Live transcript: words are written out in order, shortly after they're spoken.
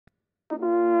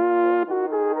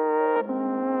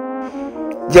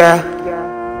Yeah.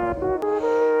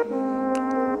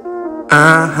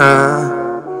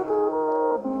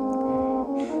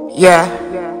 Yeah.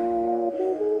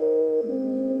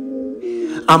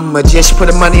 I'ma just put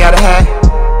the money out of hat.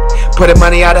 Put the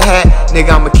money out of hat. Nigga,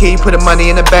 I'ma keep put the money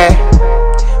in the bag.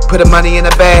 Put the money in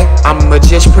the bag. I'ma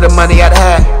just put the money out of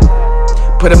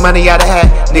hat. Put the money out of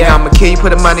hat. Nigga, I'ma keep put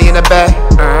the money in the bag.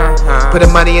 Put the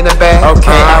money in the bag.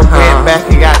 Okay, I went back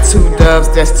and got 2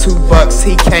 dubs, that's $2.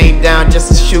 He came down just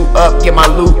to shoot up, get my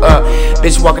loot up.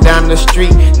 Bitch walking down the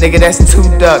street, nigga, that's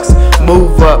 2 ducks.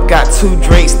 Move up, got 2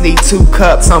 drinks, need 2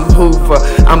 cups. I'm Hoover,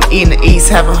 I'm eating the East,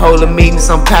 having whole meetings.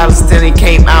 I'm Palestinian,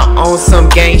 came out on some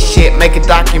gang shit, make a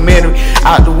documentary.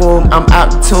 Out the womb, I'm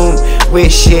out the tomb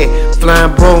with shit,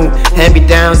 flying broom,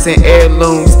 hand-me-downs and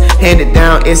heirlooms. Hand it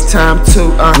down, it's time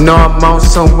to know I'm on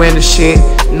some winter shit.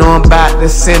 Know I'm about to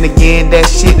sin again. That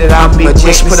shit that I'll be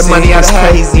just put the money out of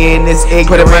hat. Crazy in this egg.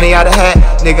 Put the money out of hat.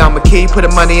 Nigga, I'ma keep put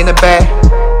the money in the bag.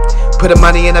 Put the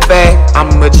money in the bag.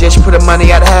 I'ma just put the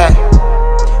money out of hat.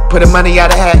 Put the money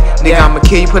out of hat. Nigga, I'ma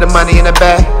keep put the money in the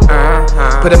bag.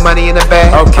 Put the money in the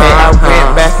bag. Okay, I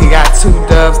went back and got 2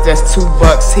 dubs, that's $2.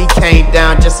 He came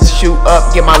down just to shoot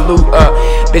up, get my loot up.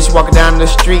 Bitch walking down the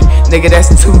street, nigga, that's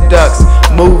 2 ducks.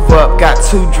 Move up, got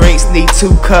 2 drinks, need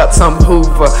 2 cups. I'm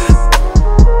Hoover.